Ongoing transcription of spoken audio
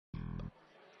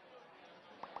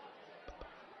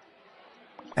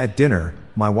At dinner,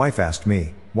 my wife asked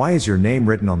me, "Why is your name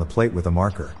written on the plate with a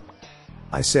marker?"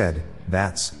 I said,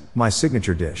 "That's my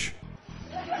signature dish."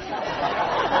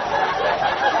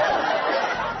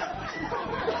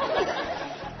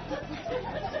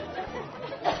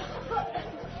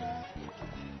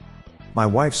 My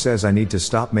wife says I need to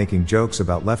stop making jokes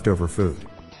about leftover food.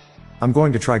 I'm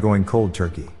going to try going cold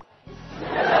turkey.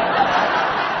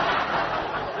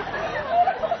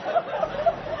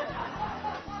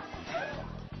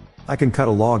 I can cut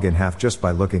a log in half just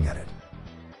by looking at it.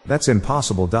 That's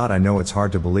impossible. I know it's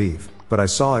hard to believe, but I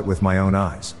saw it with my own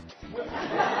eyes.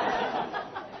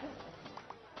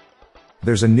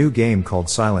 There's a new game called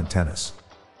Silent Tennis.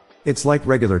 It's like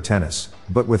regular tennis,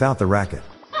 but without the racket.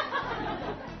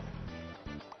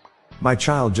 My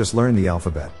child just learned the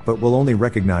alphabet, but will only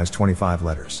recognize 25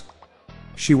 letters.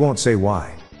 She won't say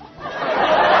why.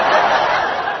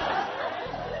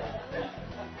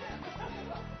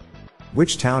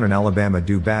 Which town in Alabama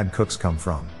do bad cooks come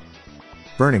from?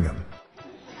 Birmingham.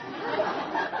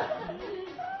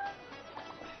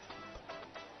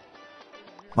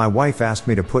 My wife asked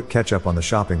me to put ketchup on the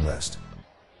shopping list.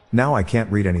 Now I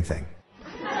can't read anything.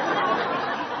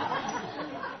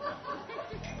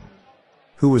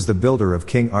 Who was the builder of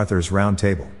King Arthur's Round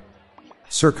Table?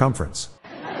 Circumference.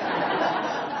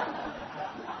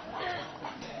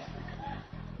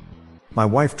 My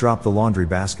wife dropped the laundry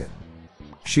basket.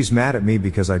 She's mad at me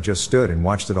because I just stood and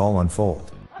watched it all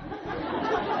unfold.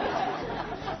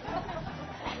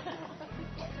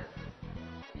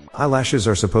 Eyelashes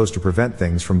are supposed to prevent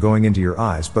things from going into your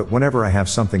eyes, but whenever I have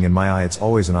something in my eye, it's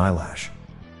always an eyelash.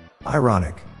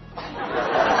 Ironic.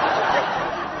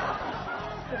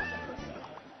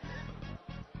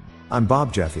 I'm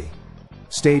Bob Jeffy.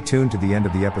 Stay tuned to the end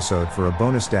of the episode for a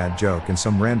bonus dad joke and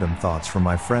some random thoughts from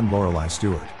my friend Lorelei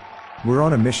Stewart. We're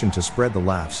on a mission to spread the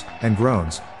laughs and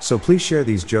groans, so please share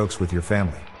these jokes with your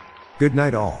family. Good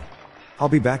night all. I'll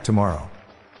be back tomorrow.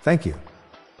 Thank you.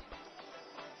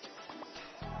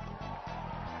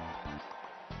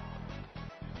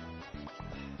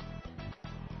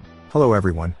 Hello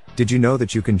everyone, did you know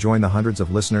that you can join the hundreds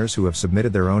of listeners who have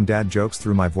submitted their own dad jokes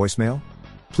through my voicemail?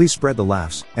 Please spread the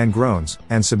laughs and groans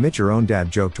and submit your own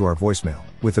dad joke to our voicemail,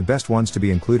 with the best ones to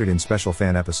be included in special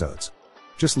fan episodes.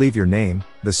 Just leave your name,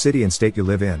 the city and state you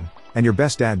live in, and your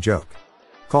best dad joke.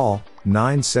 Call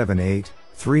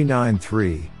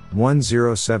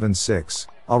 978-393-1076.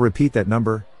 I'll repeat that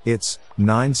number, it's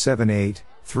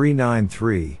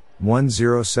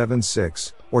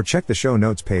 978-393-1076, or check the show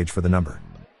notes page for the number.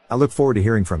 I look forward to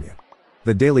hearing from you.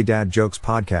 The Daily Dad Jokes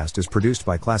podcast is produced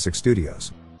by Classic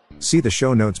Studios. See the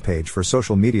show notes page for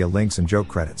social media links and joke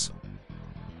credits.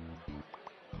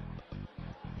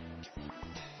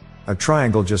 A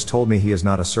triangle just told me he is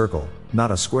not a circle, not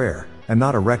a square, and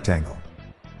not a rectangle.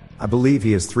 I believe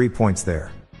he has 3 points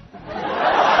there.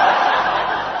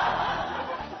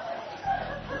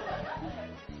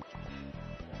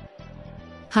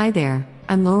 Hi there,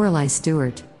 I'm Lorelei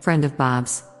Stewart, friend of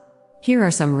Bob's. Here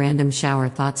are some random shower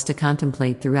thoughts to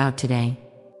contemplate throughout today.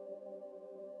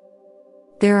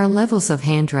 There are levels of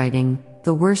handwriting.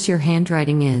 The worse your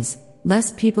handwriting is,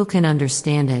 less people can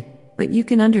understand it, but you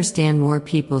can understand more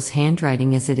people's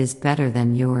handwriting as it is better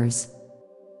than yours.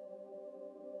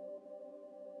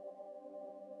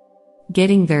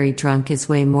 Getting very drunk is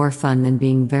way more fun than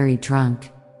being very drunk.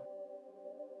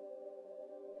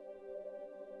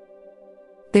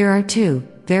 There are two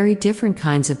very different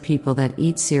kinds of people that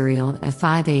eat cereal at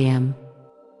 5 a.m.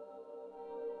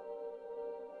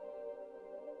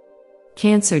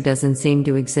 Cancer doesn't seem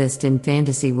to exist in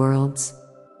fantasy worlds.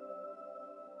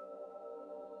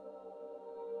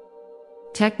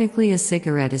 Technically, a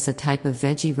cigarette is a type of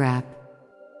veggie wrap.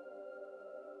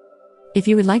 If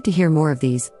you would like to hear more of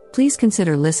these, please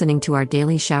consider listening to our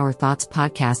Daily Shower Thoughts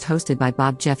podcast hosted by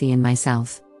Bob Jeffy and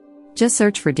myself. Just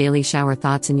search for Daily Shower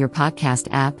Thoughts in your podcast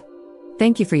app.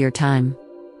 Thank you for your time.